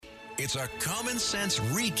It's a common sense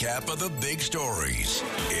recap of the big stories.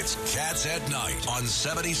 It's Cats at Night on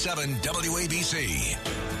 77 WABC.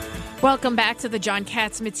 Welcome back to the John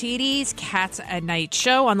Catsimatidis Cats at Night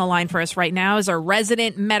show. On the line for us right now is our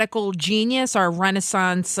resident medical genius, our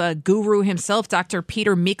Renaissance guru himself, Dr.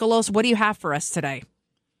 Peter Mikolos. What do you have for us today?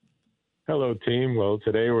 Hello, team. Well,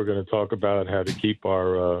 today we're going to talk about how to keep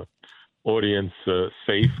our audience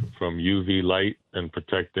safe from UV light and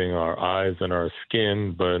protecting our eyes and our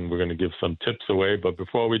skin. But we're going to give some tips away. But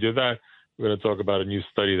before we do that, we're going to talk about a new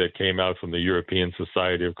study that came out from the European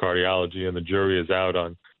Society of Cardiology, and the jury is out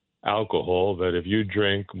on alcohol, that if you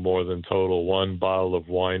drink more than total 1 bottle of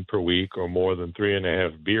wine per week or more than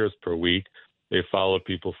 3.5 beers per week, they followed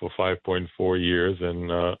people for 5.4 years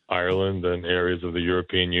in Ireland and areas of the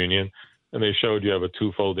European Union, and they showed you have a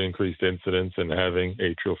twofold increased incidence in having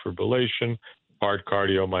atrial fibrillation, heart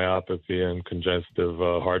cardiomyopathy, and congestive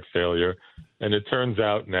heart failure. And it turns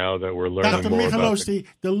out now that we're learning Dr. more Mikolos, about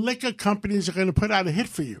the liquor companies are going to put out a hit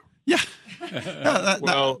for you. Yeah.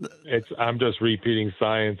 I'm just repeating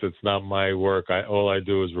science. It's not my work. All I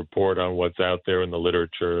do is report on what's out there in the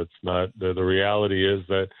literature. It's not. The reality is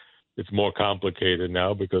that it's more complicated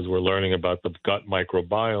now because we're learning about the gut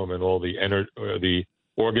microbiome and all the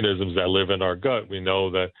organisms that live in our gut. We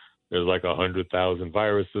know that there's like 100,000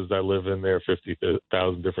 viruses that live in there,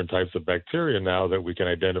 50,000 different types of bacteria now that we can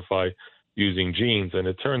identify using genes. And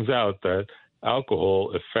it turns out that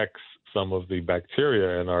alcohol affects some of the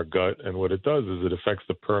bacteria in our gut, and what it does is it affects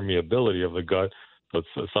the permeability of the gut. So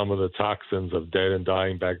some of the toxins of dead and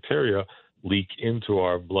dying bacteria leak into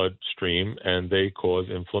our bloodstream, and they cause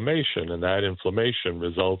inflammation, and that inflammation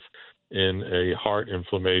results in a heart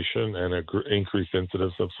inflammation and an increased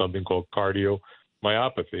incidence of something called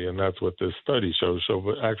cardiomyopathy, and that's what this study shows. So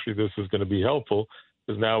but actually this is going to be helpful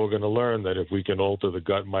because now we're going to learn that if we can alter the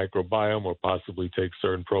gut microbiome or possibly take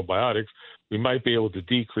certain probiotics, we might be able to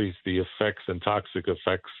decrease the effects and toxic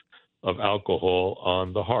effects of alcohol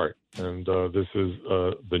on the heart. And this is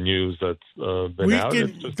the news that's been out.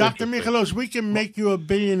 Dr. Mikolos, we can make you a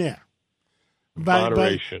billionaire.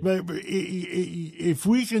 Moderation. If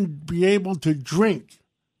we can be able to drink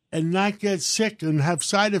and not get sick and have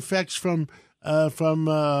side effects from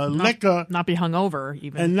liquor. Not be hungover,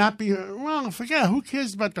 even. And not be, forget, who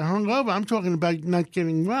cares about the hungover? I'm talking about not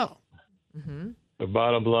getting well. Mm-hmm. The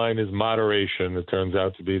bottom line is moderation. It turns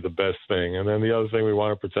out to be the best thing. And then the other thing, we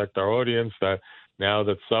want to protect our audience, that now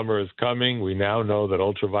that summer is coming, we now know that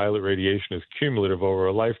ultraviolet radiation is cumulative over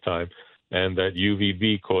a lifetime, and that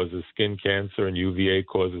UVB causes skin cancer and UVA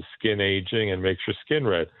causes skin aging and makes your skin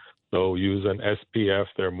red. So use an SPF,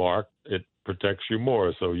 they're marked. It protects you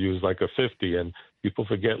more. So use like a 50. And people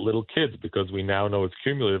forget little kids because we now know it's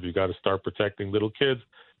cumulative. You got to start protecting little kids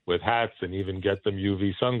with hats and even get them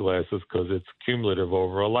UV sunglasses because it's cumulative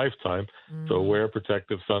over a lifetime. Mm-hmm. So wear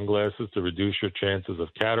protective sunglasses to reduce your chances of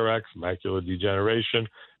cataracts, macular degeneration,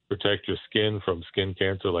 protect your skin from skin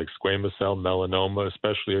cancer like squamous cell melanoma,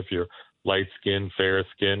 especially if you're light skin, fair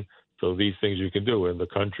skin. So these things you can do. In the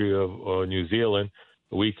country of New Zealand,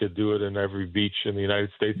 we could do it in every beach in the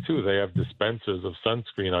United States, too. They have dispensers of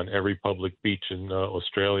sunscreen on every public beach in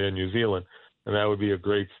Australia and New Zealand. And that would be a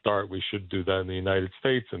great start. We should do that in the United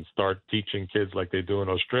States and start teaching kids like they do in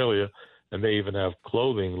Australia. And they even have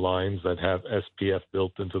clothing lines that have SPF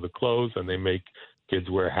built into the clothes, and they make kids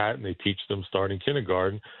wear a hat, and they teach them starting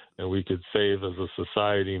kindergarten. And we could save, as a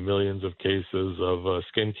society, millions of cases of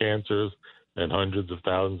skin cancers and hundreds of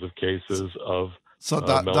thousands of cases of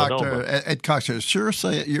melanoma. Dr. Ed Cox, you're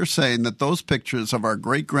saying that those pictures of our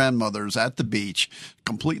great-grandmothers at the beach,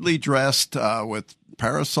 completely dressed with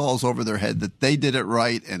parasols over their head, that they did it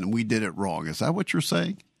right and we did it wrong. Is that what you're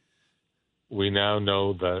saying? We now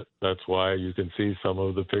know that that's why you can see some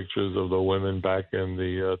of the pictures of the women back in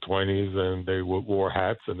the 20s, and they wore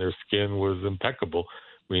hats and their skin was impeccable.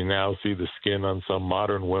 We now see the skin on some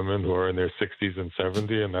modern women who are in their 60s and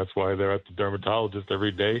 70s, and that's why they're at the dermatologist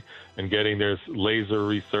every day and getting their laser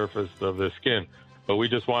resurfaced of their skin. But we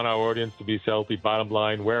just want our audience to be healthy. Bottom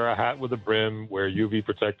line, wear a hat with a brim, wear UV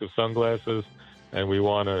protective sunglasses, and we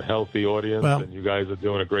want a healthy audience, and you guys are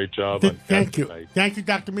doing a great job. Thank you. Thank you,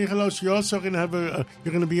 Dr. Mikolos. You're also going to have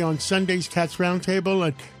you're going to be on Sunday's Cats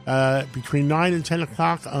Roundtable at between 9 and 10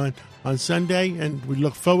 o'clock on Sunday, and we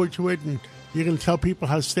look forward to it. And you're going to tell people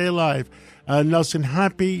how to stay alive. Nelson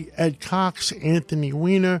Happy, Ed Cox, Anthony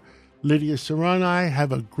Weiner, Lydia Serrani.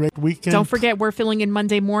 Have a great weekend. Don't forget, we're filling in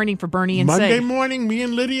Monday morning for Bernie and Sid. Monday morning, me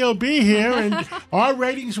and Lydia will be here, and our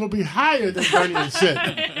ratings will be higher than Bernie and Sid.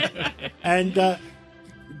 And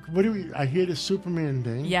what do we? I hear the Superman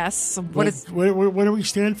Day. Yes. What do we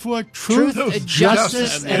stand for? Truth,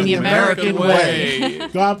 justice, and the American way.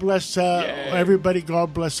 God bless everybody.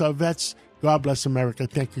 God bless our vets. God bless America.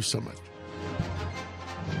 Thank you so much.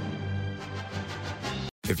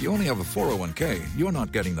 If you only have a 401k, you're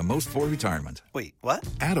not getting the most for retirement. Wait, what?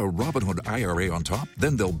 Add a Robinhood IRA on top,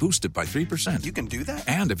 then they'll boost it by 3%. You can do that?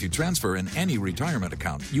 And if you transfer in any retirement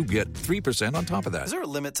account, you get 3% on top of that. Is there a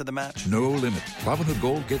limit to the match? No limit. Robinhood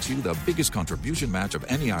Gold gets you the biggest contribution match of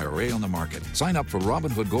any IRA on the market. Sign up for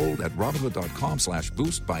Robinhood Gold at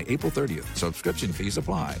Robinhood.com/boost by April 30th. Subscription fees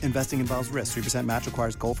apply. Investing involves risk. 3% match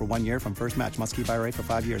requires gold for 1 year from first match. Must keep IRA for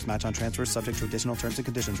 5 years. Match on transfers subject to additional terms and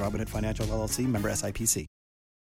conditions. Robinhood Financial LLC, member SIPC.